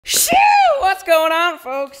Shoo! What's going on,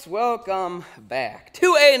 folks? Welcome back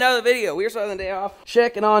to another video. We are starting the day off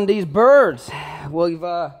checking on these birds. We've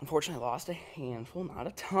unfortunately lost a handful, not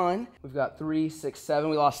a ton. We've got 3, 6, 7.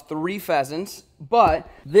 We lost 3 pheasants, but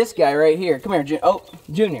this guy right here, come here,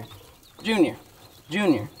 Junior.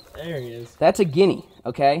 There he is. That's a guinea,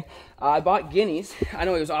 okay? I bought guineas. I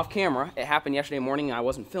know it was off camera. It happened yesterday morning and I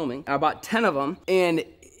wasn't filming. I bought 10 of them, and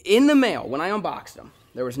in the mail, when I unboxed them,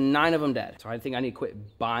 there was 9 of them dead. So I think I need to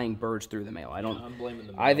quit buying birds through the mail. I'm blaming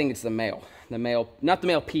the mail. I think it's the mail. The mail, not the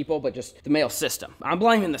mail people, but just the mail system. I'm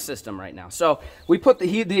blaming the system right now. So we put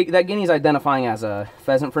that guinea's identifying as a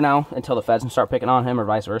pheasant for now until the pheasants start picking on him or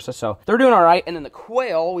vice versa. So they're doing all right. And then the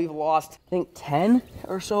quail, we've lost, I think, 10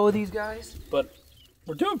 or so of these guys. But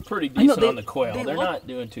we're doing pretty decent on the quail. They're not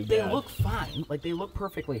doing too bad. They look fine. Like, they look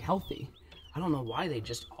perfectly healthy. I don't know why they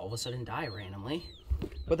just all of a sudden die randomly.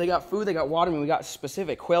 But they got food, they got water. I mean, we got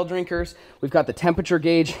specific quail drinkers. We've got the temperature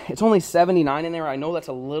gauge. It's only 79 in there. I know that's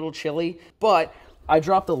a little chilly, but I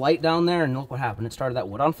dropped the light down there and look what happened. It started that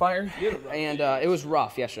wood on fire. And it was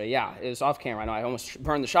rough yesterday. Yeah, it was off camera. I know I almost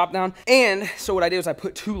burned the shop down. And so what I did was I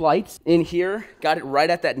put 2 lights in here, got it right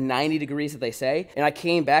at that 90 degrees that they say. And I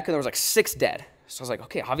came back and there was like 6 dead. So I was like,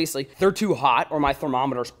 okay, obviously they're too hot or my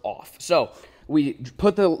thermometer's off. So we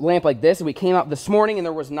put the lamp like this and we came out this morning and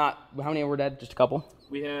there was not, how many were dead? Just a couple?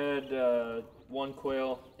 We had 1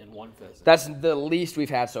 quail and 1 pheasant. That's the least we've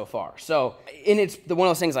had so far. So, and it's one of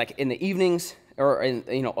those things like in the evenings or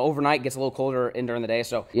overnight, gets a little colder and during the day.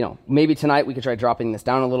 So, maybe tonight we could try dropping this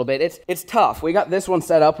down a little bit. It's tough. We got this one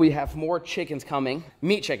set up. We have more chickens coming,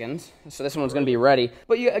 meat chickens. So this one's going to be ready.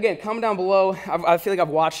 But again, comment down below. I feel like I've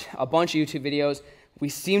watched a bunch of YouTube videos. We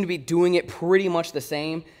seem to be doing it pretty much the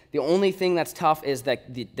same. The only thing that's tough is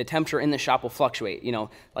that the temperature in the shop will fluctuate.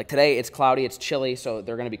 Like today it's cloudy, it's chilly, so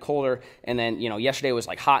they're gonna be colder. And then, yesterday was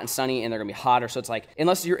like hot and sunny and they're gonna be hotter. So it's like,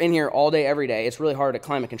 unless you're in here all day, every day, it's really hard to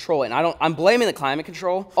climate control it. And I'm blaming the climate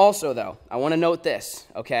control. Also though, I wanna note this,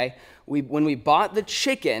 okay? When we bought the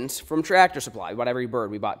chickens from Tractor Supply, we bought every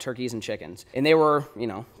bird, we bought turkeys and chickens. And they were,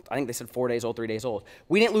 I think they said 4 days old, 3 days old.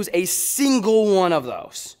 We didn't lose a single one of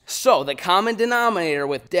those. So the common denominator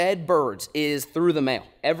with dead birds is through the mail.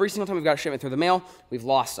 Every single time we've got a shipment through the mail, we've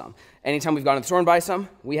lost some. Anytime we've gone to the store and buy some,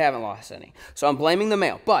 we haven't lost any. So I'm blaming the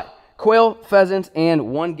mail. But quail, pheasants,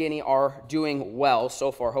 and 1 guinea are doing well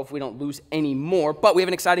so far. Hopefully we don't lose any more. But we have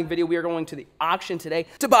an exciting video. We are going to the auction today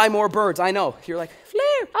to buy more birds. I know. You're like,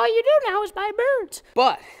 Flair, all you do now is buy birds.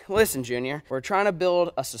 But listen, Junior, we're trying to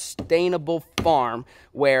build a sustainable farm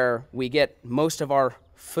where we get most of our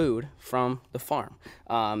food from the farm.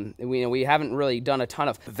 We haven't really done a ton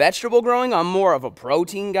of vegetable growing. I'm more of a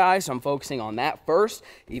protein guy, so I'm focusing on that first.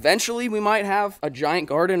 Eventually, we might have a giant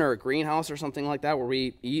garden or a greenhouse or something like that where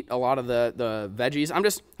we eat a lot of the veggies.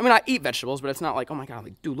 I eat vegetables, but it's not like, oh my God,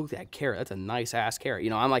 like, dude, look at that carrot. That's a nice ass carrot.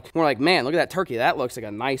 I'm like, more like, man, look at that turkey. That looks like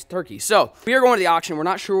a nice turkey. So we are going to the auction. We're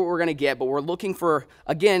not sure what we're going to get, but we're looking for,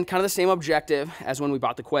 again, kind of the same objective as when we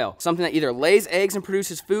bought the quail. Something that either lays eggs and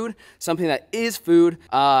produces food, something that is food,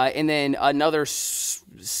 and then another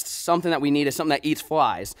something that we need is something that eats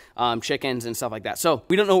flies, chickens and stuff like that. So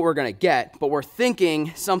we don't know what we're gonna get, but we're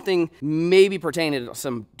thinking something maybe pertaining to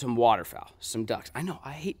some waterfowl, some ducks. I know,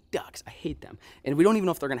 I hate ducks, I hate them. And we don't even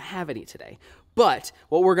know if they're gonna have any today. But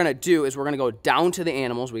what we're gonna do is we're gonna go down to the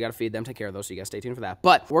animals. We gotta feed them, take care of those, so you guys stay tuned for that.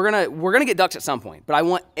 But we're gonna get ducks at some point. But I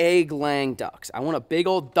want egg-laying ducks. I want a big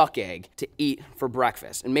old duck egg to eat for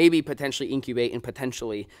breakfast, and maybe potentially incubate and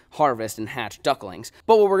potentially harvest and hatch ducklings.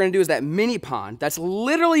 But what we're gonna do is that mini pond that's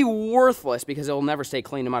literally worthless because it will never stay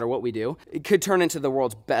clean no matter what we do. It could turn into the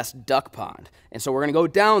world's best duck pond. And so we're gonna go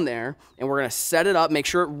down there and we're gonna set it up, make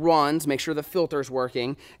sure it runs, make sure the filter's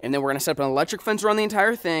working, and then we're gonna set up an electric fence around the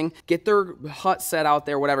entire thing, get their hut set out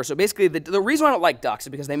there, whatever. So basically, the reason I don't like ducks is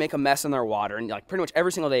because they make a mess in their water, and like pretty much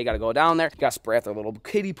every single day you got to go down there, you got to spray out their little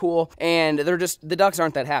kiddie pool, and the ducks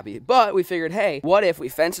aren't that happy. But we figured, hey, what if we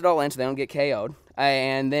fence it all in so they don't get KO'd?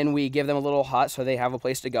 And then we give them a little hut so they have a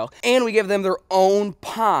place to go. And we give them their own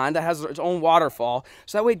pond that has its own waterfall.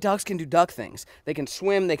 So that way ducks can do duck things. They can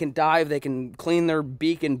swim, they can dive, they can clean their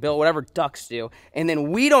beak and bill, whatever ducks do. And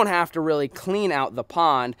then we don't have to really clean out the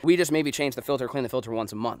pond. We just maybe change the filter, clean the filter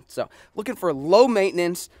once a month. So looking for low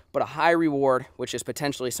maintenance, but a high reward, which is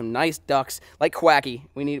potentially some nice ducks, like Quacky.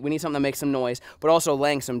 We need something that makes some noise, but also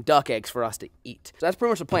laying some duck eggs for us to eat. So that's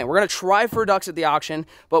pretty much the plan. We're gonna try for ducks at the auction,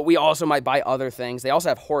 but we also might buy other things. They also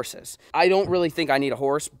have horses. I don't really think I need a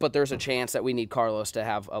horse, but there's a chance that we need Carlos to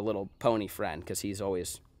have a little pony friend because he's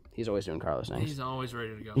always doing Carlos things. He's always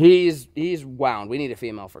ready to go. He's wound. We need a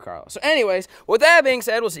female for Carlos. So anyways, with that being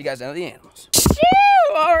said, we'll see you guys down at the animals.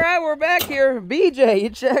 All right, we're back here. BJ, you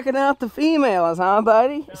checking out the females, huh,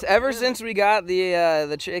 buddy? Ever since we got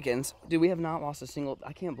the chickens, dude, we have not lost a single.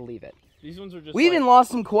 I can't believe it. These ones are just. We even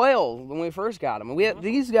lost some quail when we first got them. We had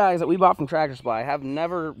these guys that we bought from Tractor Supply have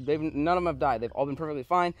never. None of them have died. They've all been perfectly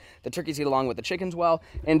fine. The turkeys get along with the chickens well,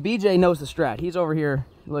 and BJ knows the strat. He's over here.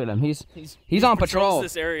 Look at him. He's on patrol.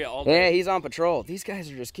 This area all day. Yeah, he's on patrol. These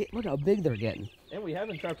guys are just look how big they're getting. And we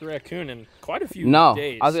haven't trapped a raccoon in quite a few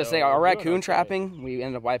days. I was gonna say our raccoon trapping. We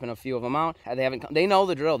ended up wiping a few of them out. They haven't. They know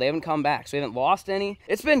the drill. They haven't come back, so we haven't lost any.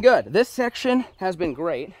 It's been good. This section has been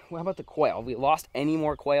great. Well, how about the quail? Have we lost any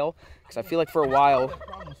more quail? Because I feel like for a while.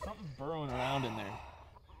 Something's burrowing around in there.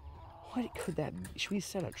 What could that be? Should we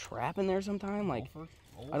set a trap in there sometime? Like,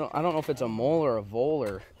 I don't know if it's a mole or a vole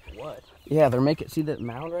or what. Yeah, they're making. See that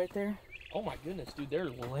mound right there? Oh my goodness, dude, they're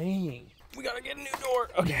laying. We gotta get a new door.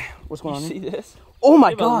 Okay, what's going on? See this? Oh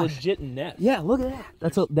my gosh! gosh! A legit nest. Yeah, look at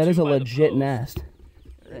that. That is a legit nest.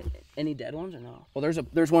 Any dead ones or no? Well,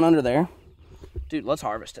 there's one under there. Dude, let's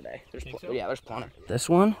harvest today. Yeah, there's plenty. This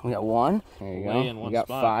one, we got one. There you go. We got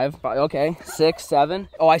five. Okay, 6, 7.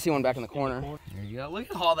 Oh, I see one back in the corner. There you go. Look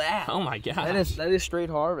at all that. Oh my god. That is straight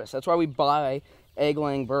harvest. That's why we buy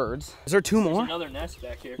egg-laying birds. Is there 2 more? There's another nest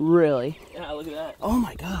back here. Really? Yeah, look at that. Oh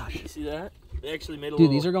my gosh. You see that? They actually made a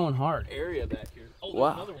Dude, these are going hard. Area back here. Oh,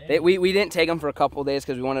 wow. We didn't take them for a couple of days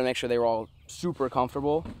because we wanted to make sure they were all super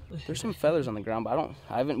comfortable. There's some feathers on the ground, but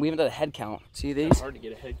we haven't done a head count. See these? It's hard to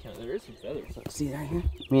get a head count. There is some feathers. See right here?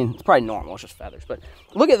 I mean, it's probably normal. It's just feathers, but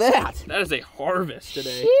look at that. That is a harvest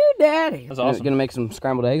today. Shoot, daddy. That's awesome. Gonna make some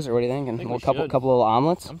scrambled eggs, or what do you think? And a couple little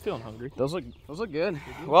omelets. I'm feeling hungry. Those look good.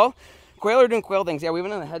 Well, quail are doing quail things. Yeah, we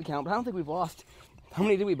haven't done a head count, but I don't think we've lost. How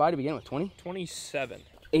many did we buy to begin with? 20? 27.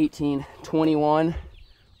 18, 21.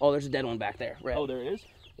 Oh, there's a dead one back there. Red. Oh, there is?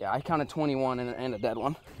 Yeah, I counted 21 and a dead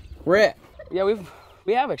one. Red. Yeah,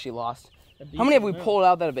 we have actually lost. How many have we pulled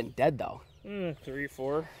out that have been dead though? 3,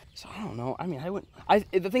 4. So I don't know. I mean,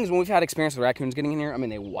 the thing is, when we've had experience with raccoons getting in here, I mean,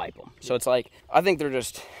 they wipe them. So it's like, I think they're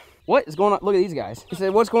just. What is going on? Look at these guys. He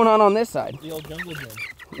said, "What's going on this side?" The old jungle gym.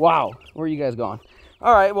 Wow, where are you guys going?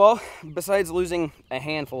 All right. Well, besides losing a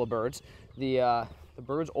handful of birds, the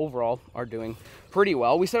birds overall are doing pretty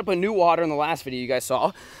well. We set up a new water in the last video you guys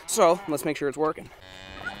saw, so let's make sure it's working.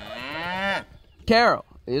 Carol,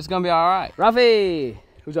 it's gonna be all right. Ruffy,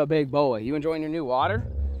 who's a big boy? You enjoying your new water?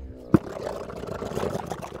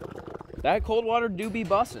 That cold water do be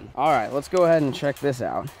bussin'. All right, let's go ahead and check this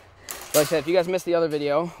out. Like I said, if you guys missed the other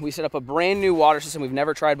video, we set up a brand new water system we've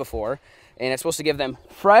never tried before, and it's supposed to give them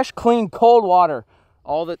fresh, clean, cold water.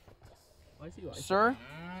 All the... Sir?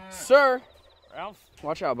 Sir? Ralph?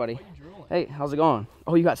 Watch out, buddy. Hey, how's it going?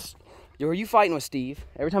 Oh, were you fighting with Steve?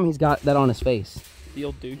 Every time he's got that on his face. The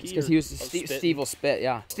old dookie? Because Steve will spit,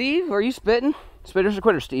 yeah. Steve, are you spitting? Spitters or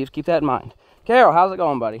quitters, Steve. Keep that in mind. Carol, how's it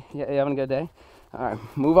going, buddy? You having a good day? All right,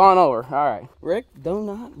 move on over. All right. Rick, do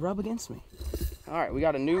not rub against me. All right, we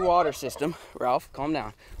got a new water system. Ralph, calm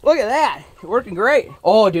down. Look at that. Working great.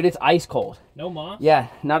 Oh, dude, it's ice cold. No moss? Yeah,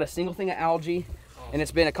 not a single thing of algae. And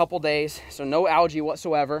it's been a couple days, so no algae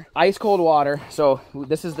whatsoever. Ice cold water. So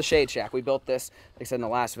this is the shade shack. We built this, like I said in the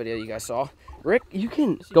last video you guys saw. Rick, you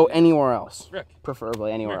can go anywhere else. Rick.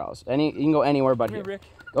 Preferably anywhere else. You can go anywhere but here. Rick.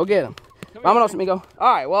 Go get him. Mama knows let me go.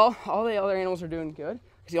 All right, well, all the other animals are doing good.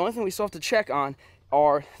 The only thing we still have to check on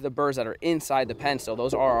are the birds that are inside the pen still.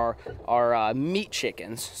 Those are our meat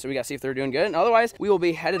chickens. So we got to see if they're doing good. And otherwise, we will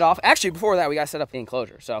be headed off. Actually, before that, we got to set up the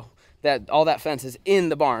enclosure. So all that fence is in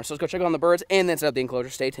the barn. So let's go check on the birds and then set up the enclosure.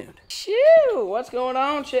 Stay tuned. Shoo! What's going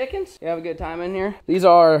on, chickens? You have a good time in here? These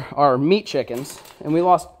are our meat chickens, and we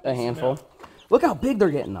lost a handful. Look how big they're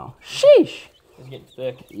getting, though. Sheesh! It's getting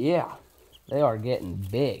thick. Yeah, they are getting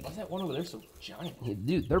big. Why's that one over there so giant? Yeah,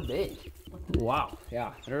 dude, they're big. Wow.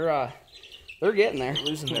 Yeah, they're getting there. They're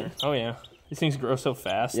losing there. Oh yeah. These things grow so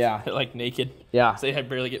fast. Yeah. They're like naked. Yeah. So they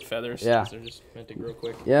barely get feathers. Yeah. They're just meant to grow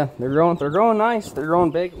quick. Yeah, they're growing nice. They're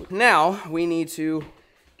growing big. Now we need to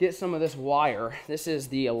get some of this wire. This is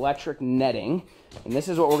the electric netting, and this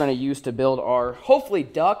is what we're going to use to build our hopefully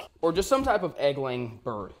duck or just some type of egg-laying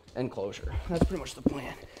bird enclosure. That's pretty much the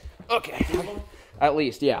plan. Okay. At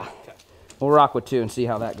least, yeah. Okay. We'll rock with 2 and see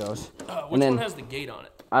how that goes. Which one has the gate on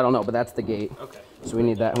it? I don't know, but that's the gate. Okay. So we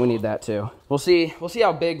need that. We need that too. We'll see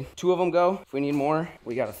how big 2 of them go. If we need more,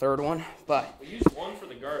 we got a 3rd one. But we used 1 for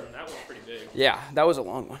the garden. That one's pretty big. Yeah, that was a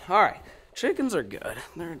long one. All right, chickens are good.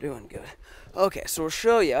 They're doing good. Okay, so we'll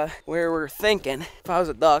show you where we're thinking. If I was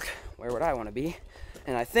a duck, where would I want to be?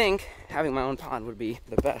 And I think having my own pond would be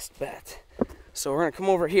the best bet. So we're gonna come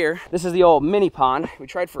over here. This is the old mini pond. We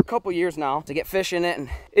tried for a couple years now to get fish in it, and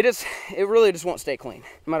it really just won't stay clean,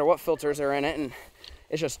 no matter what filters are in it. And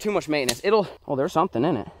It's just too much maintenance. Oh, there's something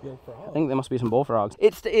in it. I think there must be some bullfrogs.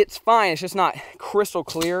 It's fine. It's just not crystal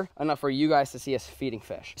clear enough for you guys to see us feeding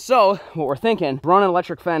fish. So what we're thinking, run an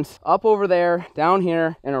electric fence up over there, down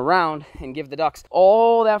here, and around, and give the ducks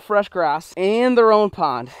all that fresh grass and their own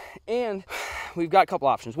pond. And we've got a couple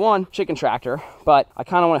options. One, chicken tractor, but I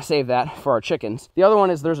kind of want to save that for our chickens. The other one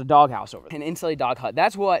is there's a dog house over there, an insulated dog hut.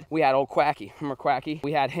 That's what we had old Quacky. Remember Quacky?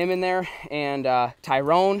 We had him in there, and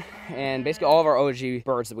Tyrone, and basically all of our OG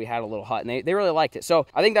birds that we had a little hut, and they really liked it. So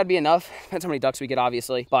I think that'd be enough. Depends how many ducks we get,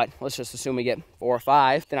 obviously, but let's just assume we get 4 or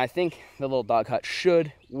 5. Then I think the little dog hut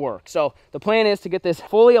should work. So the plan is to get this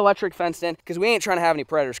fully electric fenced in, because we ain't trying to have any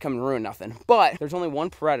predators come and ruin nothing. But there's only one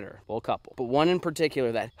predator, well, a couple, but one in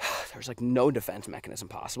particular that there's like no defense mechanism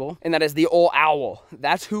possible, and that is the old owl.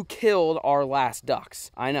 That's who killed our last ducks.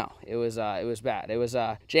 I know it was bad. It was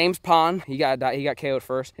James Pond. He got KO'd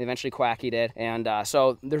first, and eventually Quacky did. And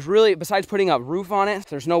so there's really, besides putting a roof on it,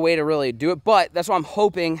 there's no way to really do it. But that's why I'm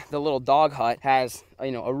hoping the little dog hut has,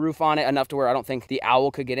 you know, a roof on it enough to where I don't think the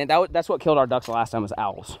owl could get in. That's what killed our ducks the last time, was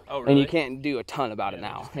owls. Oh, really? And you can't do a ton about it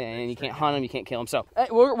now. And you can't hunt them, you can't kill them. So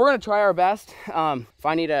we're gonna try our best. If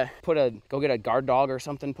I need to go get a guard dog or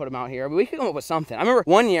something, put them out here, but we could come up with something. I remember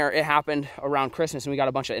one year it happened around Christmas, and we got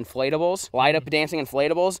a bunch of inflatables, light up dancing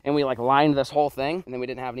inflatables, and we like lined this whole thing, and then we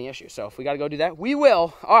didn't have any issues. So if we got to go do that, we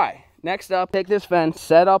will. All right. Next up, take this fence,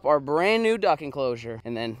 set up our brand new duck enclosure,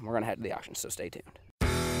 and then we're gonna head to the auction. So stay tuned.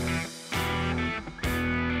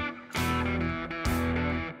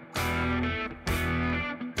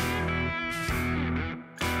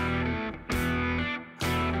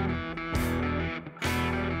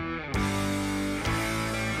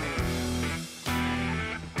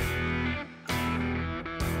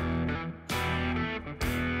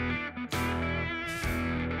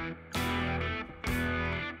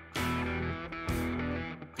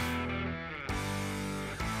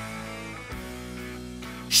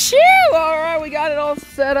 Shoo! All right, we got it all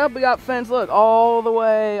set up. We got fence, look, all the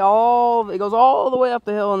way, it goes all the way up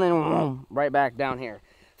the hill and then whoom, right back down here.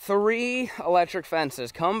 3 electric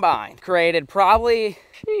fences combined created probably,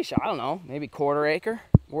 sheesh, I don't know, maybe 1/4 acre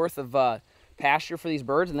worth of pasture for these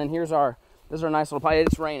birds. And then this is our nice little pie.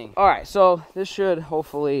 It's raining. All right, so this should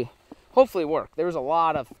hopefully work. There was a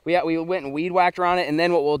lot of, we went and weed whacked around it, and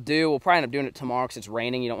then what we'll do, we'll probably end up doing it tomorrow because it's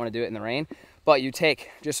raining. You don't want to do it in the rain. But you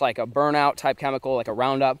take just like a burnout type chemical, like a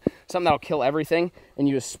Roundup, something that'll kill everything, and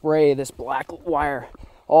you just spray this black wire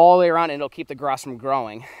all the way around, and it'll keep the grass from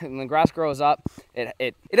growing. And when the grass grows up,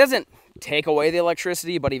 it doesn't take away the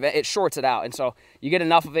electricity, but it shorts it out. And so you get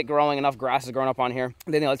enough of it growing, enough grass is growing up on here,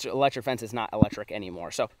 then the electric fence is not electric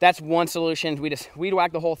anymore. So that's one solution. We just weed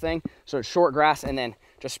whack the whole thing, so it's short grass, and then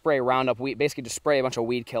just spray Roundup weed, basically just spray a bunch of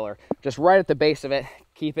weed killer just right at the base of it,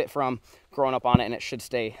 keep it from growing up on it, and it should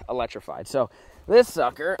stay electrified. So this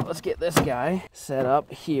sucker, let's get this guy set up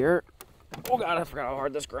here. Oh God, I forgot how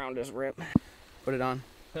hard this ground is, rip. Put it on.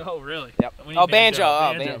 Oh, really? Yep. Oh, banjo.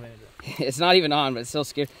 Oh, banjo. It's not even on, but it's still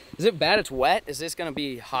scared. Is it bad it's wet? Is this gonna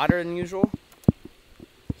be hotter than usual?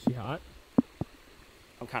 Is she hot?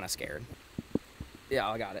 I'm kind of scared. Yeah,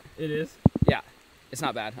 I got it. It is? Yeah, it's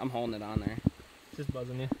not bad. I'm holding it on there. It's just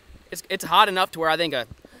buzzing you. It's hot enough to where I think a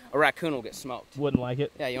raccoon will get smoked. Wouldn't like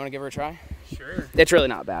it. Yeah, you want to give her a try? Sure. It's really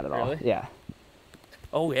not bad at all. Really? Yeah.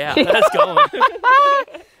 Oh yeah, that's going.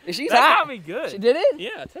 She's that hot. got me good. She did it?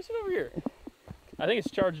 Yeah, touch it over here. I think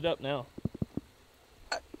it's charged up now.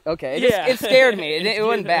 Okay. Yeah. It scared me. It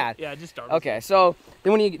wasn't bad. Yeah, just started. Okay, so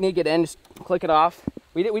then when you need to get in, just click it off.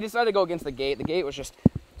 We decided to go against the gate. The gate was just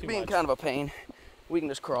being kind of a pain. We can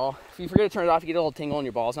just crawl. If you forget to turn it off, you get a little tingle in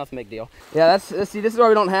your balls. Nothing big deal. Yeah, see, this is why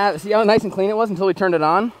we don't have. See how nice and clean it was until we turned it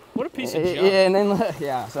on. What a piece of junk. Yeah, and then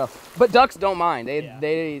yeah. So, but ducks don't mind.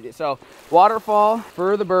 So waterfall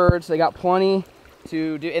for the birds. They got plenty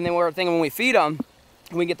to do. And then we're thinking when we feed them,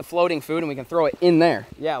 we get the floating food and we can throw it in there.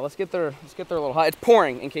 Yeah, let's get their little hut. It's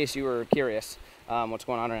pouring. In case you were curious, what's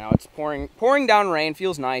going on right now? It's pouring down rain.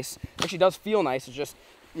 Feels nice. Actually, does feel nice. It's just,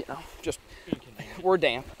 you know, we're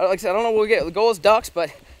damp. Like I said, I don't know what we get. The goal is ducks, but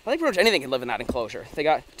I think pretty much anything can live in that enclosure. They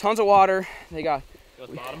got tons of water. They got.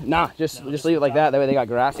 Just leave it like that. That way they got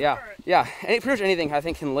grass. Yeah, yeah. Pretty much anything I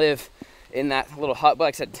think can live in that little hut. But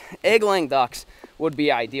like I said, egg-laying ducks would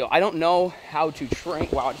be ideal. I don't know how to train.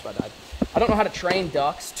 Wow, I just about died. I don't know how to train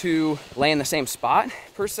ducks to lay in the same spot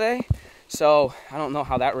per se. So I don't know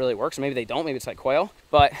how that really works. Maybe they don't. Maybe it's like quail.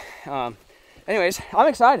 But anyways, I'm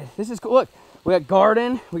excited. This is cool. Look, we got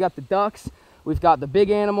garden. We got the ducks. We've got the big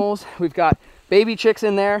animals. We've got baby chicks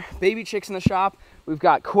in there. Baby chicks in the shop. We've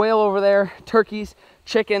got quail over there. Turkeys.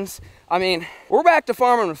 Chickens. I mean, we're back to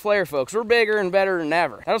farming with FLAIR, folks. We're bigger and better than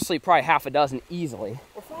ever. That'll sleep probably half a dozen easily.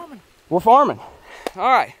 We're farming. We're farming. All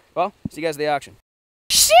right, well, see you guys at the auction.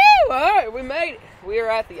 Shoo! All right, we made it. We are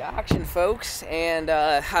at the auction, folks, and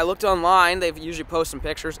I looked online. They've usually post some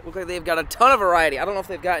pictures. It looks like they've got a ton of variety. I don't know if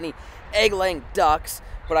they've got any egg-laying ducks,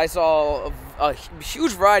 but I saw a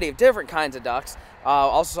huge variety of different kinds of ducks.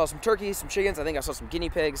 Also saw some turkeys, some chickens. I think I saw some guinea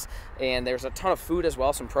pigs, and there's a ton of food as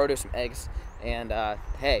well, some produce, some eggs. And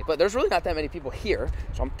hey, but there's really not that many people here,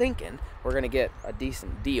 so I'm thinking we're gonna get a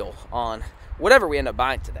decent deal on whatever we end up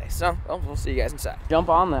buying today. So we'll see you guys inside. Jump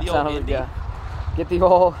on that. Get the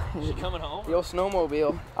old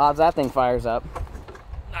snowmobile. Odds that thing fires up.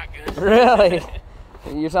 Not good. Really?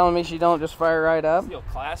 You're telling me she don't just fire right up? It's a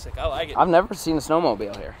classic. I like it. I've never seen a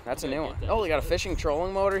snowmobile here. That's a new one. Oh, they got a fishing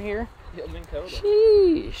trolling motor here.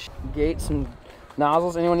 Sheesh. Gate, some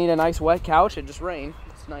nozzles. Anyone need a nice wet couch? It just rained.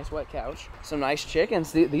 It's a nice wet couch. Some nice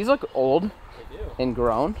chickens. These look old. They do. And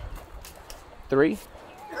grown. 3.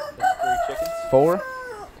 That's 3 chickens. 4.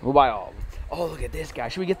 We'll buy all of them. Oh, look at this guy.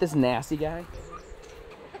 Should we get this nasty guy?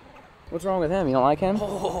 What's wrong with him? You don't like him?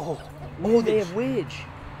 Oh, they have wedge.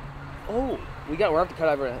 Oh, we're gonna have to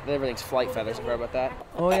cut everything's flight feathers. I've heard about that.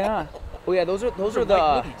 Oh yeah. Oh yeah. Those are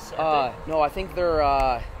the. No, I think they're.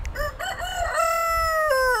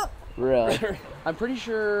 Really? I'm pretty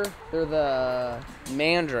sure they're the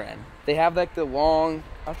mandarin. They have like the long.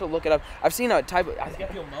 I have to look it up. I've seen a type of. He's got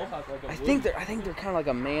the mohawk like a I think they're kind of like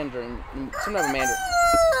a mandarin. Some type of mandarin.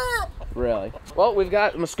 Really? Well, we've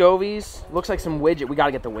got Muscovies. Looks like some widget. We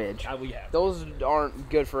gotta get the widge. We have. Those aren't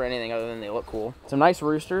good for anything other than they look cool. Some nice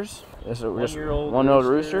roosters. One-year-old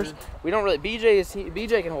roosters. We don't really.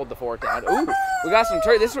 BJ can hold the fort down. Ooh, we got some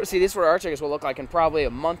turkey. This is what our chickens will look like in probably a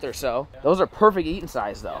month or so. Those are perfect eating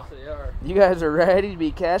size though. Yes, they are. You guys are ready to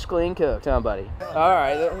be cash clean cooked, huh, buddy? All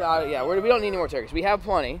right. Yeah, we don't need any more turkeys. We have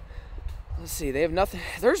plenty. Let's see. They have nothing.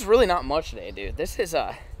 There's really not much today, dude. This is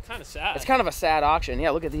kind of sad. It's kind of a sad auction. Yeah,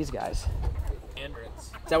 look at these guys. Mandarins.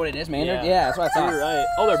 Is that what it is, mandarin? Yeah, that's what I thought. You're right.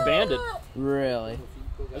 Oh, they're banded. Really?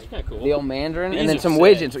 That's kind of cool. The old mandarin, These and then are some sick.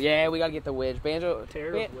 widgeons. Yeah, we gotta get the widge.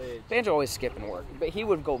 Wedge. Banjo always skipping work, but he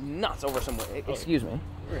would go nuts over some wedge. Excuse me.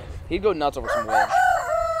 Really? He'd go nuts over some wedge.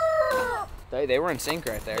 They were in sync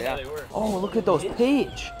right there. Yeah. They were. Oh, look at those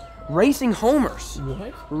page racing homers.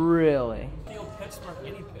 What? Really? The old PetSmart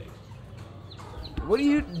guinea pig. What are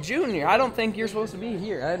you, Junior? I don't think you're supposed to be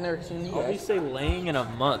here. I've never seen you We guys. say laying in a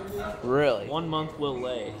month. Really? 1 month will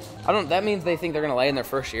lay. That means they think they're gonna lay in their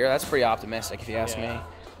first year. That's pretty optimistic, if you ask Yeah. me.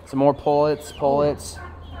 Some more pullets,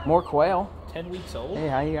 more quail. 10 weeks old. Hey,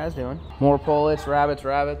 how you guys doing? More pullets, rabbits.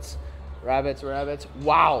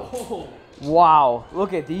 Wow. Oh, Wow.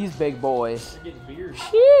 Look at these big boys. they're getting beers.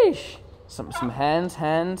 Sheesh. Some hens,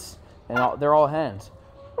 and they're all hens.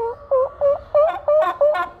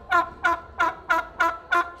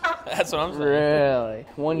 That's what I'm saying. Really?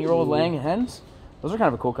 1-year-old laying hens? Those are kind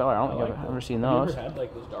of a cool color. I don't think I've ever seen Have you those. ever had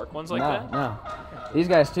like those dark ones like No, that? no. These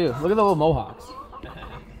guys too. Look at the little mohawks.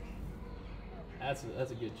 That's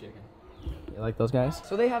a good chicken. You like those guys?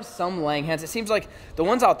 So they have some laying hens. It seems like the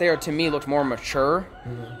ones out there to me look more mature,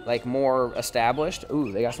 like more established.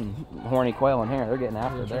 Ooh, they got some horny quail in here. They're getting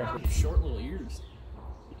after it there. Short little ears.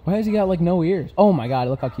 Why has he got like no ears? Oh my God,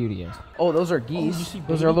 look how cute he is. Oh, those are geese. you see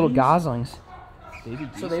Those are baby little geese? goslings. Baby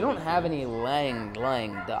geese. So they don't have any laying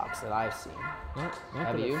ducks that I've seen. Not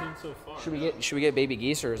Have that you? I've seen so far. Should we get baby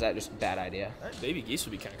geese, or is that just a bad idea? Baby geese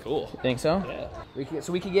would be kind of cool. Think so? Yeah.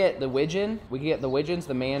 We could get the widgeon. We could get the widgeons,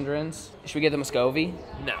 the mandarins. Should we get the Muscovy?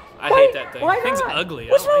 No, I hate that thing. Why Thing's not? ugly.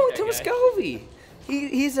 What's I don't wrong like with that Tim Muscovy?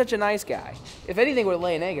 He's such a nice guy. If anything would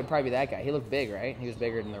lay an egg, it'd probably be that guy. He looked big, right? He was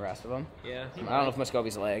bigger than the rest of them. Yeah. I don't know if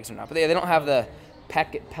Muscovy's legs or not, but they don't have the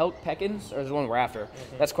Peckins, or there's one we're after.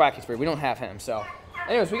 That's Quacky's breed. We don't have him, so.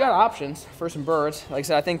 Anyways, we got options for some birds. Like I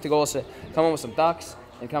said, I think the goal is to come home with some ducks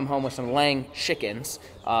and come home with some laying chickens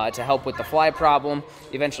to help with the fly problem,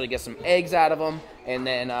 eventually get some eggs out of them, and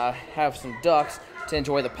then have some ducks to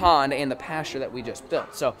enjoy the pond and the pasture that we just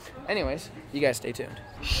built. So, anyways, you guys stay tuned.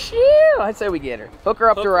 Shoo! I'd say we get her. Hook her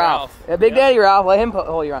up to Ralph. Yeah, Big Daddy Ralph, let him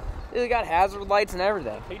hold you around. They got hazard lights and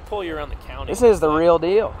everything. He'd pull you around the county. This is the real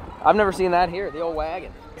deal. I've never seen that here, the old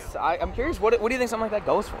wagon. So I'm curious, what do you think something like that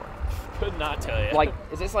goes for? Could not tell you. Like,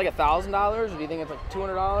 is this like $1,000, or do you think it's like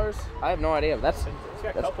 $200? I have no idea. It's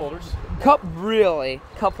got cup holders. Cup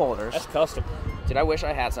holders. That's custom. Dude, I wish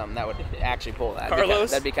I had something that would actually pull that.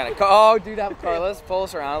 Carlos? That'd be kind of cool. Oh, dude, have Carlos pull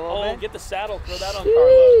us around a little Oh, bit. get the saddle. Throw that on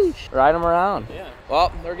Carlos. Ride them around. Yeah.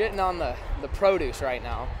 Well, they're getting on the produce right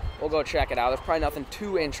now. We'll go check it out. There's probably nothing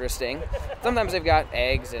too interesting. Sometimes they've got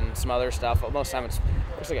eggs and some other stuff, but most of the time it's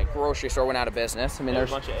looks like a grocery store went out of business. I mean,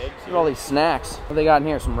 there's a bunch of eggs. look at all these snacks. What they got in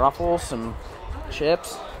here? Some Ruffles, some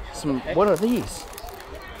chips, some, what are these?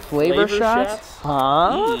 Flavor shots?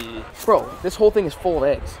 Huh? Bro, this whole thing is full of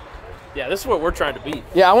eggs. Yeah, this is what we're trying to beat.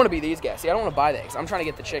 Yeah, I want to be these guys. See, I don't want to buy the eggs. I'm trying to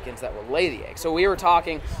get the chickens that will lay the eggs. So we were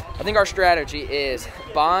talking, I think our strategy is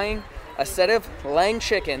buying a set of laying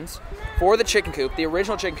chickens for the chicken coop, the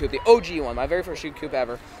original chicken coop, the OG one, my very first chicken coop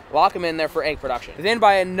ever, lock them in there for egg production. Then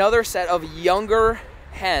buy another set of younger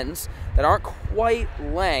hens that aren't quite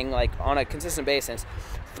laying like on a consistent basis,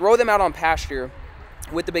 throw them out on pasture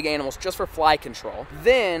with the big animals just for fly control.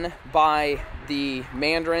 Then buy the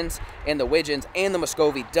mandarins and the widgeons and the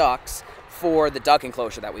Muscovy ducks for the duck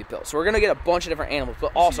enclosure that we built. So we're gonna get a bunch of different animals,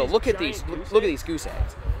 but also look at these goose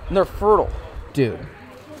eggs. And they're fertile, dude.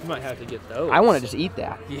 You might have to get those. I want to just eat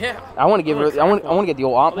that. Yeah. I want to give her. I want to get the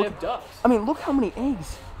old. Well, they have ducks. I mean, look how many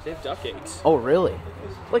eggs. They have duck eggs. Oh, really?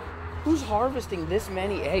 Like, who's harvesting this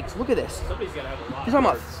many eggs? Look at this. Somebody's gotta have a lot. He's talking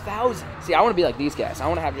about thousands. See, I want to be like these guys. I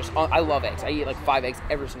want to have just. I love eggs. I eat like 5 eggs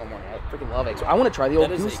every single morning. I freaking love eggs. So I want to try the old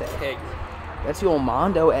goose egg. That's the old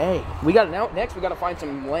Mondo egg. We got now. Next, we got to find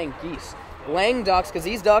some laying geese. Laying ducks, because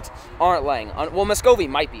these ducks aren't laying. Well, Muscovy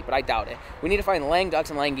might be, but I doubt it. We need to find laying ducks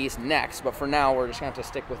and laying geese next, but for now, we're just going to have to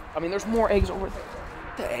stick with... I mean, there's more eggs over there.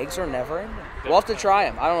 The eggs are never ending. We'll have to try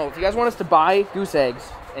them. I don't know. If you guys want us to buy goose eggs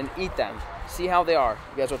and eat them, see how they are,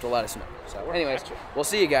 you guys have to let us know. So, anyways, we'll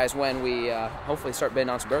see you guys when we hopefully start bidding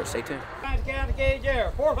on some birds. Stay tuned. County cage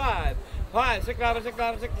air, 4, 5. $5, $6, $6, $6,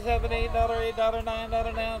 $7, $8, $8, $9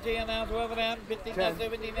 now, $10 now, $12 now, $15 now,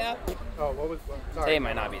 $17 now. Oh, what was? Sorry. Today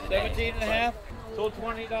might not be the day. 17 and a half. Sold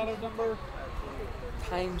 $20 number.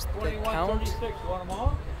 Times the 21, count. 36. Want them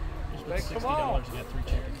all? Make them all. $60 to get 3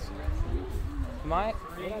 chickens.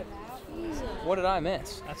 What did I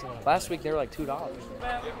miss? That's a lot. Last week they were like $2. 30, 30,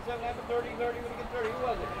 when you get 30, who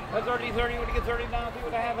was it? That's 30, 30, when you get 30 now, 2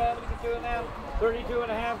 and a half, when you get 2 and a half, 32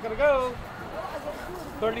 and a half, gonna go.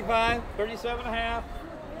 35, 37 and a half,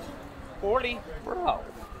 40, Bro.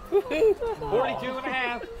 42 and a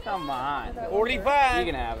half, Come on. 45. You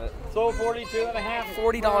can have it. Sold 42 and a half.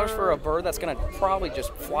 $40 for a bird that's gonna probably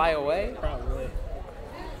just fly away? Probably.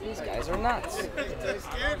 These guys are nuts.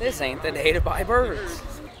 This ain't the day to buy birds.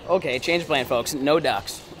 Okay, change of plan, folks. No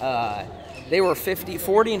ducks. They were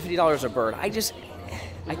 $40 and $50 a bird. I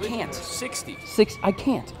can't. 60. I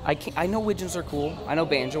can't. I know widgeons are cool. I know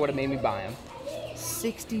banjo would have made me buy them.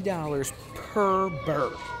 $60 per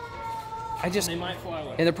bird. They might fly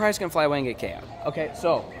away. And they're probably gonna fly away and get KO'd. Okay,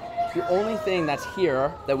 so the only thing that's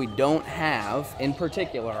here that we don't have in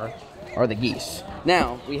particular are the geese.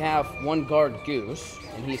 Now, we have one guard goose,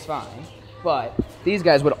 and he's fine, but these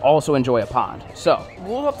guys would also enjoy a pond. So,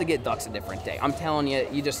 we'll have to get ducks a different day. I'm telling you,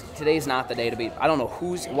 today's not the day to be. I don't know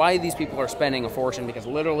why these people are spending a fortune, because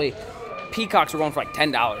literally, peacocks were going for like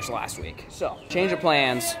 $10 last week. So, change of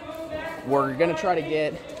plans. We're gonna try to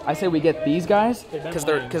get, I say we get these guys, because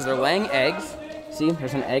they're laying eggs. See,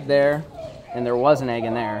 there's an egg there, and there was an egg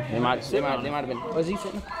in there. They might have been, is he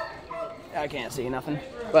sitting? I can't see nothing.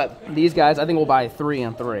 But these guys, I think we'll buy 3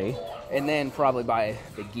 and 3, and then probably buy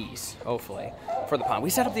the geese, hopefully, for the pond.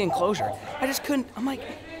 We set up the enclosure. I just couldn't, I'm like,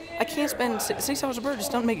 I can't spend $6 a bird. It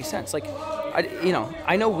just doesn't make any sense. Like,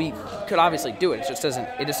 I know we could obviously do it. It just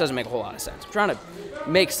doesn't make a whole lot of sense. I'm trying to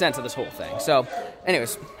make sense of this whole thing. So,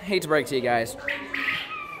 anyways, hate to break to you guys.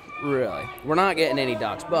 Really, we're not getting any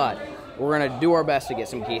ducks, but we're gonna do our best to get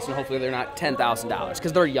some geese, and hopefully they're not $10,000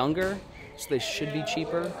 because they're younger, so they should be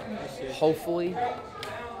cheaper. Hopefully.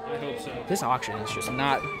 I hope so. This auction is just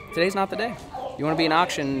not. Today's not the day. You want to be an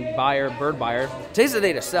auction buyer, bird buyer. Today's the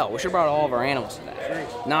day to sell. We should have brought all of our animals today.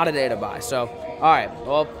 Not a day to buy. So, all right.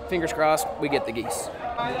 Well, fingers crossed, we get the geese.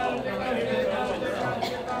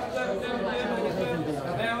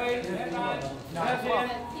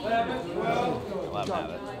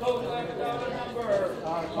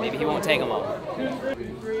 Maybe he won't take them all.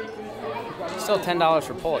 Still $10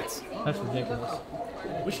 for pullets. That's ridiculous.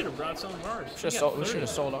 We should have brought some of ours. We should have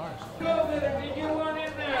sold ours. Did you want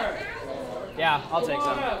in there? Yeah, I'll take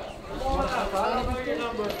some.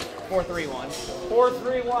 431.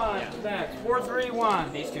 431. Next.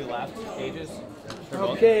 431. These 2 left. Cages.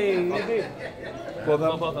 Okay. Both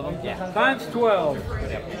of them. Yeah. Times 12.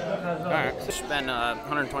 All right. Spend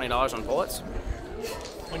 $120 on pullets.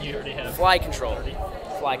 When you already have Fly control.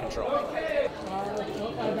 Fly control.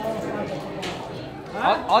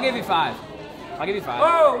 I'll give you 5. I'll give you 5.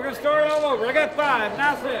 Oh, we're gonna start all over. I got 5.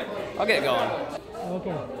 Now 6. I'll get it going. Okay.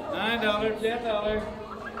 $9, $10.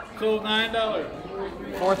 Sold $9.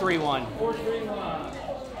 431.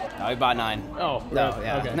 431. No, we bought 9. Oh, No, right.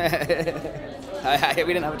 yeah. Okay.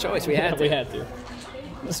 We didn't have a choice. We had to. We had to.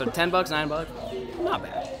 So 10 bucks, 9 bucks, not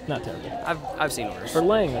bad. Not terrible. I've seen worse. For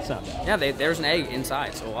laying, that's not bad. Yeah, there's an egg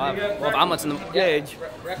inside, so we'll have omelets in the Gauge.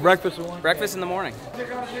 Breakfast one. breakfast in the morning. $8,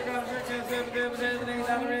 $8, $8,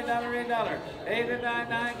 $8, 9,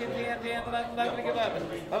 9, get 10, 10, 11, 11, get 11.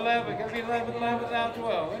 11, gonna be 11, 11, now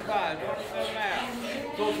 12. And 5,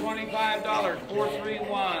 27.5. So $25, 4, 3,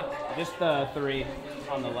 1. Just 3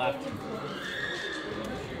 on the left.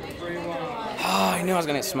 3, 1. Oh, I knew I was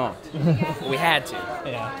gonna get smoked. We had to.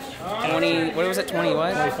 Yeah. 20, what was it, 20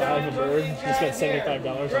 what? 25 a bird. He spent $75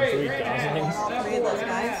 on 3 goslings. 3 of those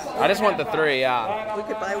guys. I just want the 3, yeah. We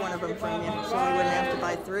could buy one of them from you, so we wouldn't have to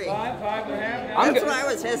buy 3. I'm That's good. why I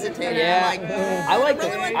was hesitating. Yeah, I'm like,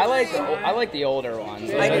 I like the older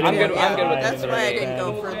ones. I do I'm too, good. yeah. I'm good with That's the why I 3. didn't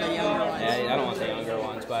go for the younger ones. Yeah, I don't want the younger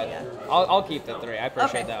ones, but I'll keep the 3. I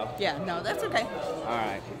appreciate Okay. that. Yeah, no, that's okay. All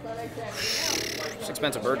right. It's an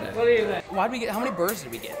expensive bird day. Why did we get? How many birds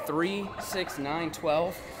did we get? 3, 6, 9,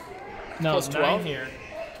 12, No, Plus 12? 9 here,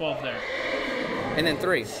 12 there. and then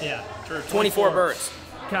 3. Yeah, true. 24 birds.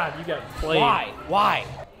 God, you got played. Why? Why?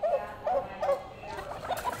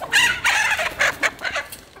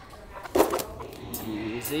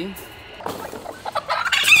 Easy.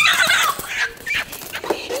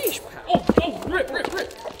 Sheesh, pal. Oh, rip.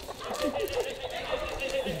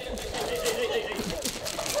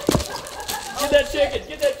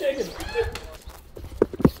 Get that chicken.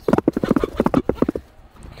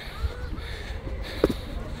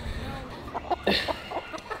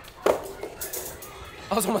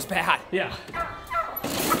 That was almost bad. Yeah.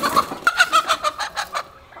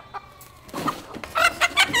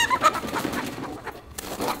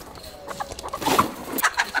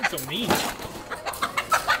 So mean.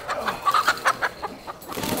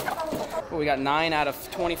 Well, we got 9 out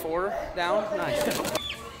of 24 down. Nice.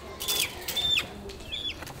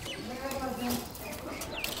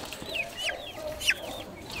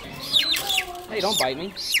 Hey, don't bite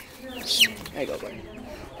me. There you go, buddy.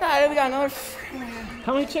 Ah, we got another.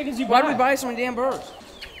 How many chickens you Why buy? did we buy so many damn birds?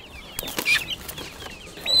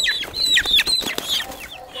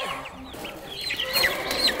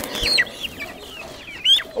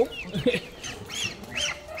 Oh.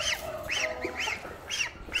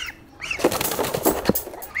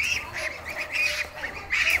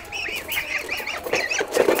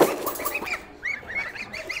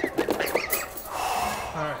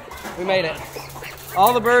 All right. We made it.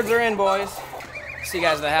 All the birds are in, boys. See you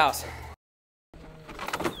guys at the house.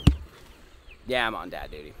 Yeah, I'm on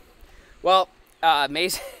dad duty. Well,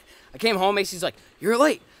 Macy, I came home, Macy's like, you're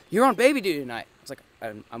late. You're on baby duty tonight. I was like,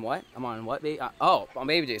 I'm what? I'm on what, baby? Oh, on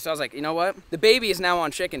baby duty. So I was like, you know what? The baby is now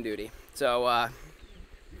on chicken duty. So,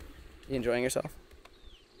 you enjoying yourself?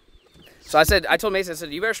 So I told Macy, I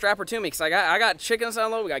said, you better strap her to me, because I got chickens to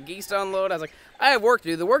unload, we got geese to unload. I was like, I have work to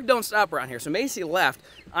do. The work don't stop around here. So Macy left.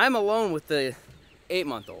 I'm alone with the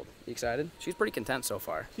 8-month-old. You excited? She's pretty content so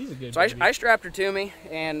far. She's a good So baby. I strapped her to me,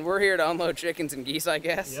 and we're here to unload chickens and geese, I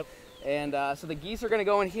guess. Yep. And so the geese are going to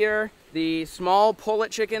go in here. The small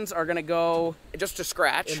pullet chickens are going to go just to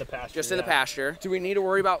scratch. In the pasture, Just in the yeah. pasture. Do we need to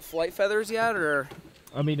worry about flight feathers yet, or?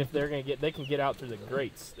 I mean, if they're gonna get, they can get out through the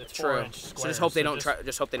grates. It's True. 4-inch So squares. just hope they don't try.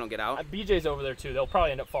 Just hope they don't get out. BJ's over there too. They'll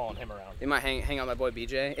probably end up following him around. They might hang out my boy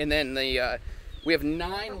BJ. And then we have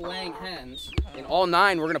 9 laying hens, and all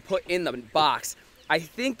 9 we're gonna put in the box. I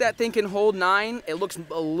think that thing can hold 9. It looks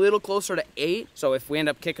a little closer to 8. So if we end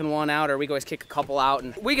up kicking one out, or we can always kick a couple out,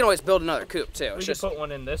 and we can always build another coop too. We It's could just put one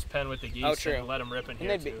in this pen with the geese and let them rip in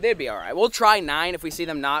here and too. they'd be all right. We'll try 9 if we see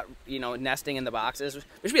them not, nesting in the boxes. There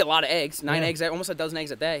should be a lot of eggs. 9 eggs, almost a dozen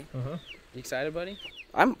eggs a day. Uh-huh. You excited, buddy?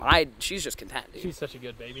 She's just content, dude. She's such a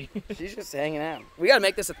good baby. She's just hanging out. We gotta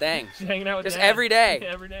make this a thing. She's hanging out with Just Dad. every day.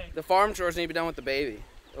 Every day. The farm chores need to be done with the baby.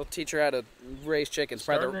 It'll teach her how to raise chickens.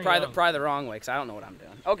 Starting her Probably young. the wrong way, because I don't know what I'm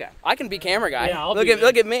doing. Okay, I can be camera guy. Yeah, I'll look do at that.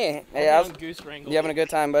 look at me. Hey, I'll be on goose wrangle. you having a good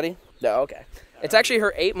time, buddy? No, okay. It's actually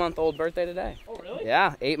her 8-month-old birthday today. Oh, really?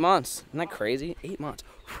 Yeah, 8 months. Isn't that crazy? 8 months.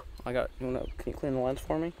 Can you clean the lens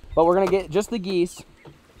for me? But we're gonna get just the geese.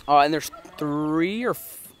 Oh, and there's 3 or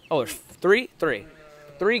there's 3.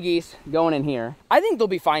 3 geese going in here. I think they'll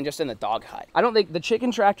be fine just in the dog hut. I don't think the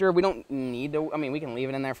chicken tractor, we don't need to, we can leave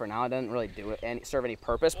it in there for now. It doesn't really serve any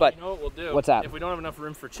purpose, but. You know what we'll do? What's that? If we don't have enough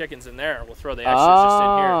room for chickens in there, we'll throw the extras just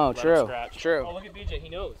in here. Oh, Let 'em true, scratch. true. Oh, look at BJ. He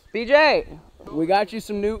knows. BJ, we got you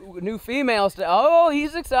some new females to, oh,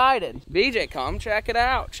 he's excited. BJ, come check it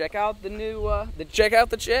out. Check out the check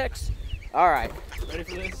out the chicks. All right. Ready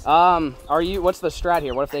for this? What's the strat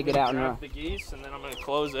here? What if they get out and grab the geese, and then I'm gonna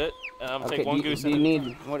close it. I'm gonna okay, take one goose. Do you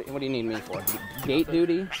need, what do you need me for? Gate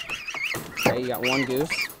duty? Okay, you got 1 goose.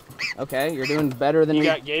 Okay, you're doing better than You me.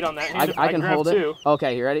 got gate on that hand? I can grab hold it. 2.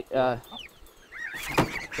 Okay, you ready?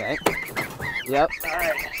 Okay. Yep. All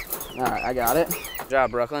right. All right, I got it. Good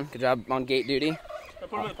job, Brooklyn. Good job on gate duty. Can I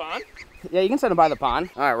put them in the pond? Yeah, you can set them by the pond.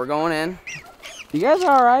 All right, we're going in. You guys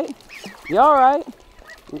are all right? You all right?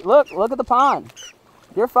 Look at the pond.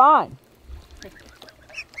 You're fine.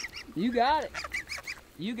 You got it.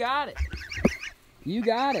 You got it. You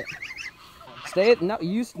got it. Stay it. No,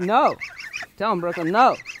 no. Tell him, Brooklyn,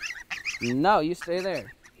 no. No, you stay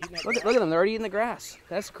there. Look at them. They're already eating the grass.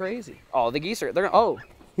 That's crazy. Oh, the geese are. Oh,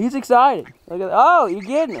 he's excited. Look at. Oh, you're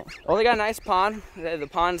getting it. Oh, they got a nice pond. The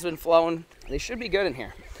pond's been flowing. They should be good in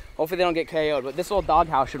here. Hopefully they don't get KO'd. But this little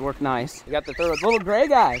doghouse should work nice. We got the third little gray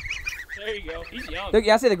guy. There you go. He's young.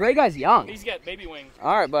 Yeah, I say the gray guy's young. He's got baby wings.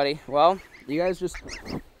 All right, buddy. Well, you guys just.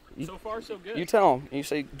 So far, so good. You tell them. You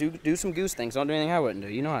say do some goose things. Don't do anything I wouldn't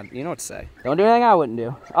do. You know what to say. Don't do anything I wouldn't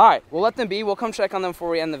do. All right, we'll let them be. We'll come check on them before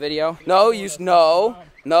we end the video. No, no.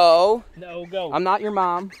 No, go. I'm not your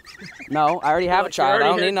mom. No, I already have a child. I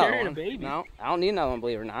don't need another one. Baby. No, I don't need another one,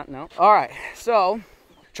 believe it or not. No. All right, so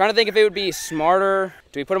trying to think if it would be smarter.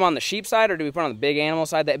 Do we put them on the sheep side or do we put them on the big animal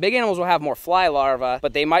side? The big animals will have more fly larvae,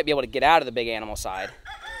 but they might be able to get out of the big animal side.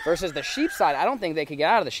 Versus the sheep side, I don't think they could get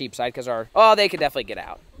out of the sheep side because they could definitely get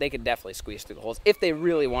out. They could definitely squeeze through the holes if they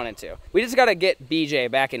really wanted to. We just got to get BJ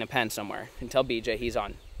back in a pen somewhere and tell BJ he's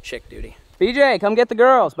on chick duty. BJ, come get the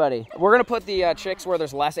girls, buddy. We're going to put the chicks where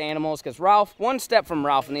there's less animals because Ralph, one step from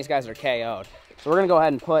Ralph and these guys are KO'd. So we're gonna go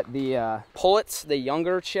ahead and put the pullets, the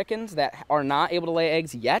younger chickens that are not able to lay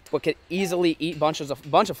eggs yet, but could easily eat bunch of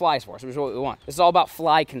flies for us, which is what we want. This is all about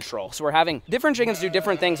fly control. So we're having different chickens do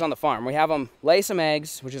different things on the farm. We have them lay some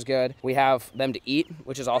eggs, which is good. We have them to eat,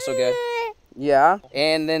 which is also good. Yeah,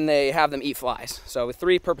 and then they have them eat flies. So with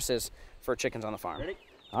 3 purposes for chickens on the farm. Ready?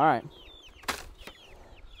 All right.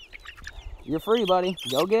 You're free, buddy.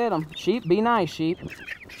 Go get them. Sheep, be nice, sheep.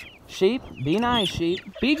 Sheep, be nice, sheep.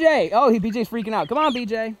 BJ, oh, BJ's freaking out. Come on,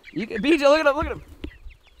 BJ. BJ, look at him.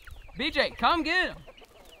 BJ, come get him.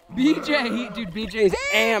 BJ, dude, BJ's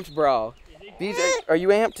amped, bro. BJ, are you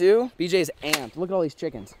amped too? BJ's amped. Look at all these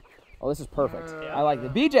chickens. Oh, this is perfect. Yeah. I like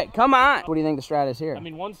it. BJ, come on. What do you think the strat is here? I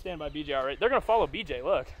mean, one's stand by BJ already. They're going to follow BJ,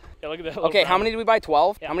 look. Yeah, look at that. Okay, how many did we buy?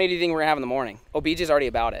 12? Yeah. How many do you think we're going to have in the morning? Oh, BJ's already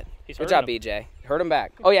about it. Good job, him. BJ. Herd him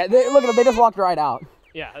back. Oh, yeah, look at them. They just walked right out.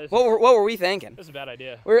 Yeah. What were we thinking? This is a bad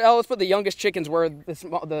idea. Let's put the youngest chickens where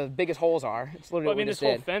the biggest holes are. It's literally Well, I mean, what we this just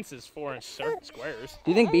whole did. fence is 4-inch squares.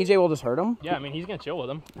 Do you think BJ will just hurt them? Yeah, I mean, he's going to chill with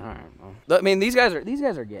them. All right. Well, I mean, these guys are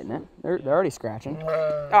getting it. They're already scratching. All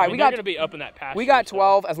right, They're going to be up in that pasture. We got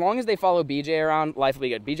 12. As long as they follow BJ around, life will be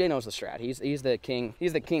good. BJ knows the strat. He's the king.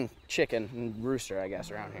 He's the king chicken and rooster, I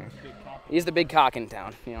guess, around here. He's the big cock in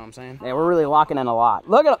town. You know what I'm saying? Yeah, we're really locking in a lot.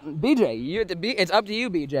 Look at BJ. It's up to you,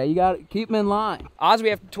 BJ. You got to keep them in line. Odds we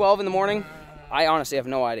have 12 in the morning. I honestly have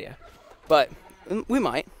no idea, but we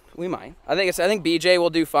might. I think BJ will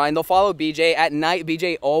do fine. They'll follow BJ at night.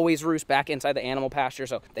 BJ always roosts back inside the animal pasture,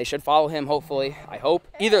 so they should follow him. Hopefully, I hope.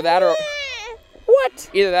 Either that or what?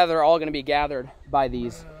 Either that or they're all going to be gathered by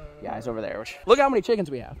these guys over there. Look how many chickens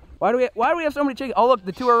we have. Why do we have so many chickens? Oh, look,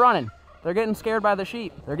 the 2 are running. They're getting scared by the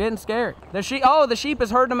sheep. They're getting scared. The sheep is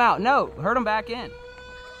herding them out. No, herd them back in.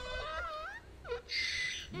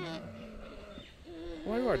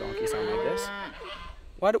 Why do our donkeys sound like this?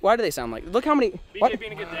 Why do they sound like? Look how many. BJ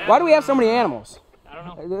being a good dad. Why do we have so many animals? I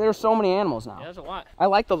don't know. There's so many animals now. Yeah, there's a lot. I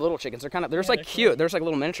like the little chickens. They're just like cute. They're just like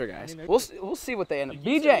little miniature guys. We'll see what they end up.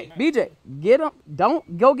 BJ, get them.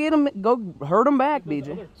 Don't go get them. Go herd them back, BJ.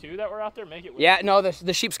 The other 2 that were out there, make it. Yeah, no,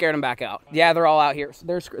 the sheep scared them back out. Yeah, they're all out here.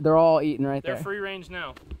 They're all eating right there. They're free range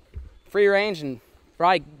now. Free range and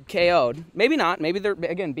probably KO'd. Maybe not. Maybe they're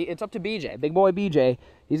again. It's up to BJ. Big boy BJ.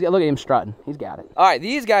 Look at him strutting. He's got it. All right,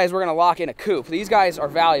 these guys we're gonna lock in a coop. These guys are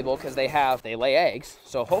valuable because they lay eggs.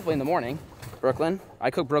 So hopefully in the morning,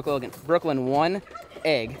 I cook Brooklyn 1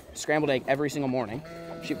 egg, scrambled egg every single morning.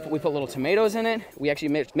 We put little tomatoes in it. We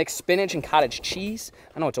actually mix spinach and cottage cheese.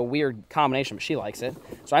 I know it's a weird combination, but she likes it.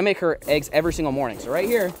 So I make her eggs every single morning. So right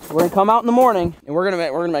here, we're gonna come out in the morning and we're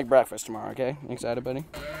gonna make breakfast tomorrow. Okay? You excited, buddy?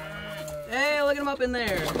 Hey, look at him up in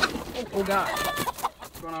there. Oh God,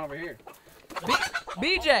 what's going on over here?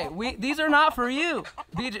 BJ, these are not for you.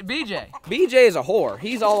 BJ is a whore.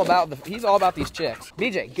 He's all about these chicks.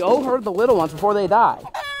 BJ, go herd the little ones before they die.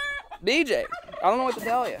 BJ, I don't know what to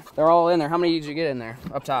tell you. They're all in there. How many did you get in there?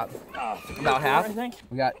 Up top? About half. I think.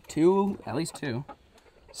 We got 2, at least 2.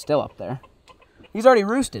 Still up there. He's already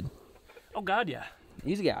roosted. Oh God, yeah.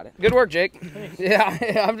 He's got it. Good work, Jake. Yeah,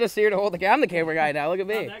 I'm just here to hold the camera. I'm the camera guy now. Look at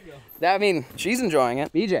me. How'd that go? I mean, she's enjoying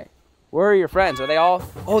it. BJ. Where are your friends? Are they all?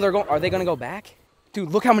 Oh, are they gonna go back? Dude,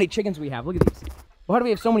 look how many chickens we have. Look at these. Why do we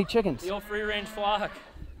have so many chickens? The old free range flock.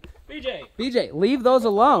 BJ, leave those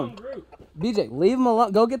alone. BJ, leave him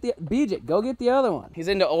alone. Go get the BJ. Go get the other one. He's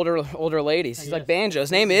into older ladies. He's like Banjo.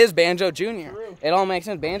 His name is Banjo Jr. It all makes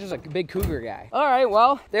sense. Banjo's a big cougar guy. All right,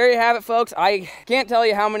 well, there you have it, folks. I can't tell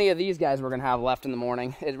you how many of these guys we're gonna have left in the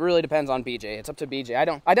morning. It really depends on BJ. It's up to BJ.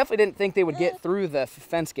 I definitely didn't think they would get through the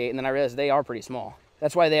fence gate, and then I realized they are pretty small.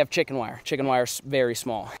 That's why they have chicken wire. Chicken wire's very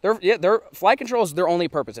small. Their flight control is their only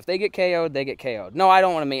purpose. If they get KO'd, they get KO'd. No, I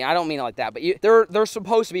don't mean it like that. But they're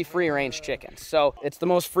supposed to be free range chickens. So it's the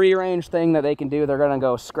most free range thing that they can do. They're gonna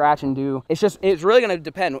go scratch and do. It's really gonna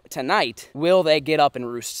depend tonight. Will they get up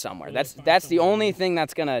and roost somewhere? That's the only thing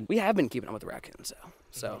that's gonna. We have been keeping up with the raccoons though.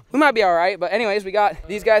 So we might be all right. But anyways, we got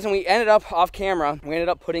these guys, and we ended up off camera. We ended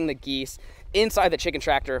up putting the geese inside the chicken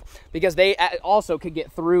tractor because they also could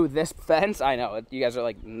get through this fence. I know you guys are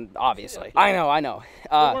like, obviously. I know.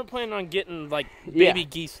 We weren't planning on getting like baby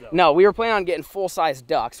geese though. No, we were planning on getting full-size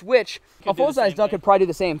ducks, which a full-size duck could probably do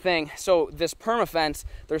the same thing. So this perma fence,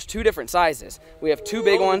 there's 2 different sizes. We have 2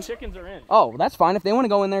 big ones. The chickens are in. Oh, that's fine. If they want to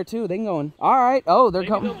go in there too, they can go in. All right. Oh, they're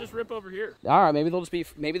coming. Maybe they'll just rip over here. All right. Maybe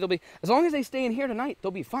they'll be. As long as they stay in here tonight,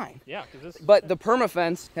 they'll be fine. Yeah. But the perma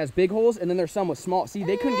fence has big holes, and then there's some with small. See,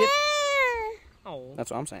 they couldn't get. Oh. That's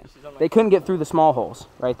what I'm saying. They couldn't get through the small holes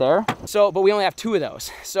right there. So, but we only have 2 of those.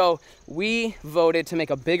 So we voted to make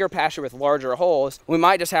a bigger pasture with larger holes. We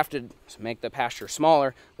might just have to make the pasture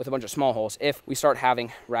smaller with a bunch of small holes if we start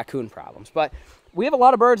having raccoon problems. But we have a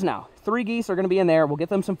lot of birds now. 3 geese are gonna be in there. We'll get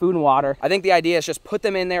them some food and water. I think the idea is just put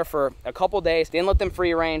them in there for a couple days, then let them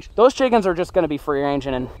free range. Those chickens are just gonna be free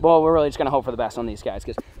ranging, and well, we're really just gonna hope for the best on these guys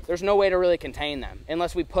because there's no way to really contain them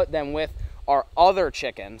unless we put them with our other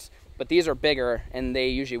chickens. But these are bigger, and they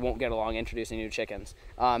usually won't get along introducing new chickens.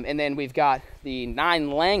 And then we've got the 9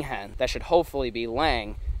 laying hen that should hopefully be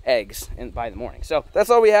laying eggs by the morning. So that's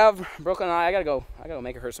all we have. Brooklyn and I gotta go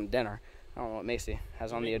make her some dinner. I don't know what Macy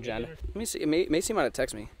has on the agenda. Let me see. Macy might have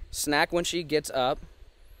texted me. Snack when she gets up.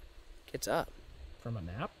 Gets up. From a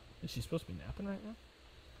nap? Is she supposed to be napping right now?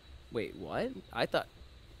 Wait, what? I thought.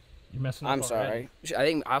 You're messing up. I'm sorry. I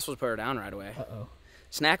think I was supposed to put her down right away. Uh-oh.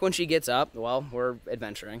 Snack when she gets up. Well, we're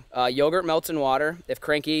adventuring. Yogurt melts in water. If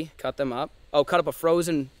cranky, cut them up. Oh, cut up a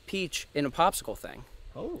frozen peach in a popsicle thing.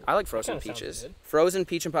 Oh, I like frozen peaches. Frozen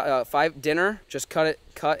peach and 5 dinner. Just cut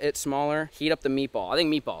it smaller. Heat up the meatball. I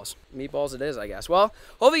think meatballs it is, I guess. Well,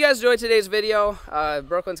 hope you guys enjoyed today's video.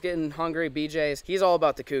 Brooklyn's getting hungry. BJ's. He's all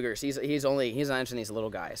about the cougars. He's not interested in these little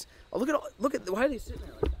guys. Oh, look at why are they sitting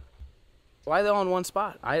there like that? Why are they all in one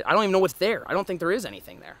spot? I don't even know what's there. I don't think there is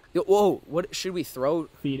anything there. Whoa, what should we throw?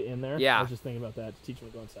 Feed in there? Yeah. I was just thinking about that. Teach them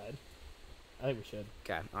to go inside. I think we should.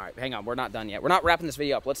 Okay, all right, hang on. We're not done yet. We're not wrapping this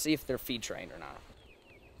video up. Let's see if they're feed trained or not.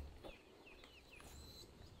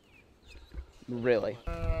 Really?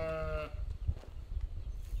 They're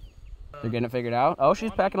getting it figured out? Oh, she's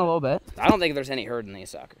packing a little bit. I don't think there's any herd in these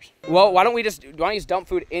suckers. Well, why don't you just dump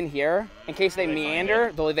food in here in case they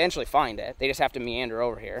meander? They'll eventually find it. They just have to meander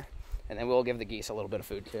over here. And then we'll give the geese a little bit of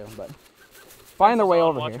food too, but find their way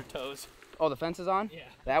over here. Watch your toes. Oh, the fence is on? Yeah.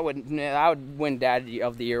 That would win Dad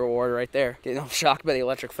of the Year award right there. Getting shocked by the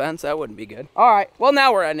electric fence, that wouldn't be good. All right, well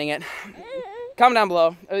now we're ending it. Comment down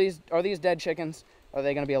below. Are these dead chickens? Are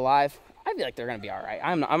they gonna be alive? I feel like they're gonna be all right.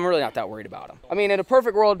 I'm really not that worried about them. I mean, in a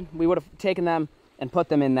perfect world, we would have taken them and put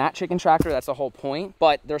them in that chicken tractor. That's the whole point.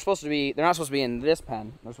 But they're not supposed to be in this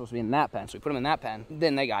pen. They're supposed to be in that pen. So we put them in that pen.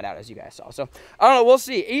 Then they got out, as you guys saw. So I don't know. We'll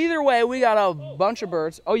see. Either way, we got a bunch of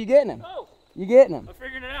birds. Oh, you getting them? Oh. You getting them? I'm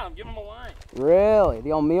figuring it out. I'm giving them a line. Really?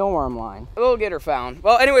 The old mealworm line. We'll get her found.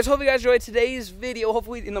 Well, anyways, hope you guys enjoyed today's video.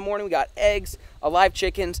 Hopefully in the morning we got eggs, alive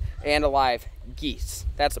chickens, and alive geese.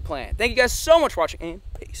 That's the plan. Thank you guys so much for watching, and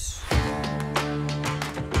peace.